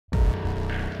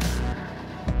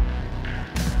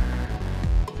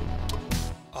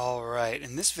Alright,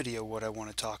 in this video what I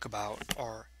want to talk about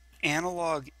are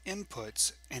analog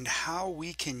inputs and how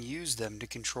we can use them to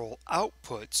control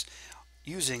outputs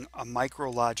using a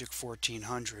RSLogix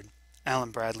 1400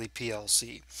 Allen Bradley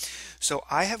PLC. So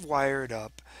I have wired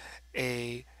up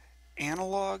a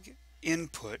analog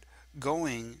input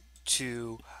going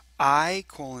to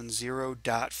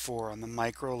I:0.4 on the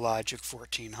RSLogix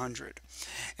 1400,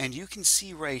 and you can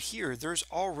see right here there's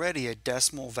already a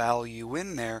decimal value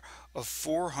in there of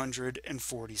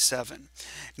 447.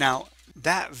 Now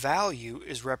that value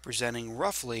is representing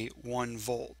roughly 1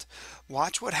 volt.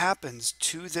 Watch what happens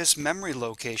to this memory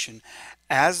location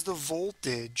as the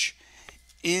voltage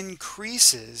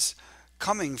increases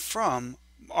coming from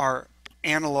our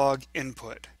analog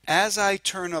input. As I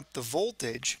turn up the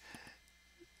voltage,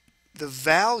 the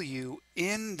value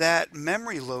in that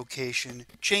memory location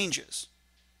changes.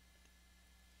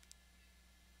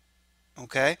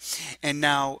 Okay, and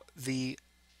now the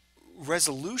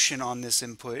resolution on this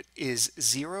input is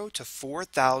 0 to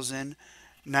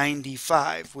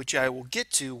 4095, which I will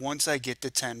get to once I get to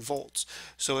 10 volts.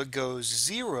 So it goes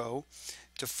 0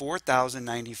 to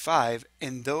 4095,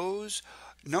 and those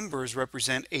numbers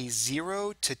represent a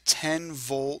 0 to 10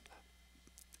 volt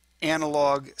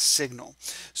analog signal.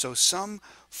 So some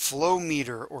flow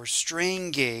meter or strain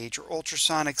gauge or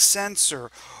ultrasonic sensor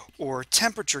or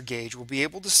temperature gauge will be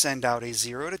able to send out a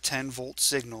 0 to 10 volt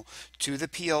signal to the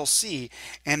PLC,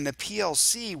 and the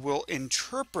PLC will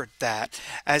interpret that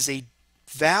as a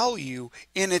value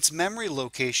in its memory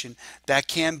location that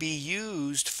can be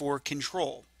used for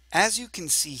control. As you can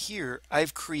see here,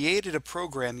 I've created a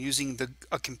program using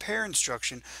a compare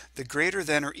instruction, the greater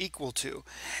than or equal to,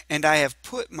 and I have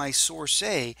put my source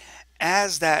A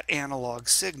as that analog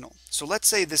signal. So let's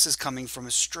say this is coming from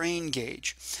a strain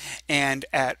gauge, and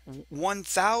at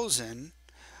 1000,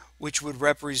 which would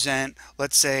represent,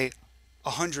 let's say,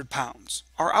 100 pounds,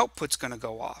 our output's going to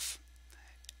go off.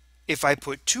 If I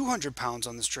put 200 pounds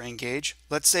on the strain gauge,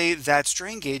 let's say that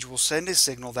strain gauge will send a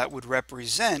signal that would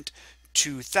represent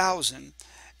 2000,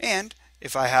 and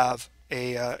if I have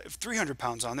a 300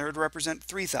 pounds on there, it would represent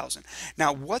 3000.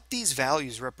 Now what these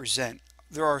values represent,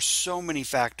 there are so many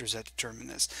factors that determine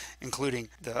this, including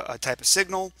the type of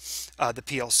signal, the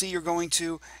PLC you're going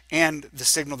to, and the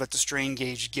signal that the strain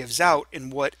gauge gives out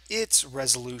and what its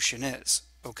resolution is.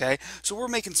 Okay, so we're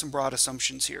making some broad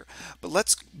assumptions here, but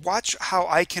let's watch how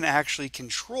I can actually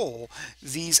control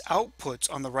these outputs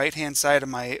on the right hand side of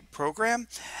my program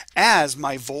as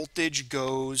my voltage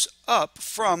goes up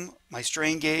from my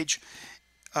strain gauge,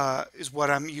 is what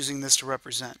I'm using this to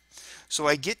represent. So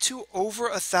I get to over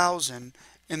 1000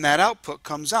 and that output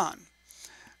comes on.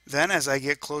 Then as I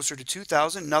get closer to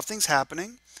 2000, nothing's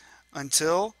happening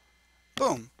until,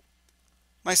 boom,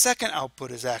 my second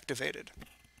output is activated.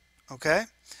 Okay,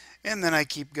 and then I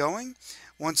keep going.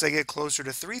 Once I get closer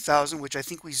to 3000, which I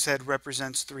think we said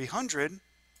represents 300,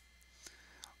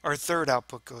 our third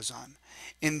output goes on.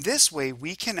 In this way,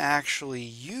 we can actually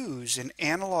use an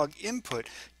analog input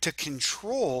to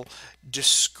control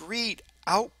discrete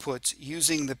outputs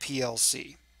using the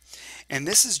PLC. And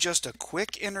this is just a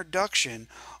quick introduction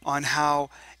on how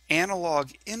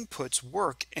analog inputs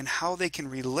work and how they can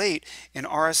relate in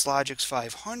RSLogix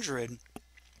 500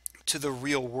 to the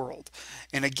real world.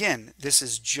 And again, this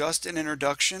is just an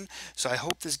introduction, so I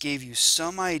hope this gave you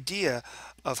some idea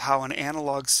of how an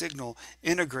analog signal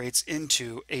integrates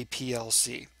into a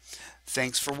PLC.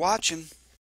 Thanks for watching.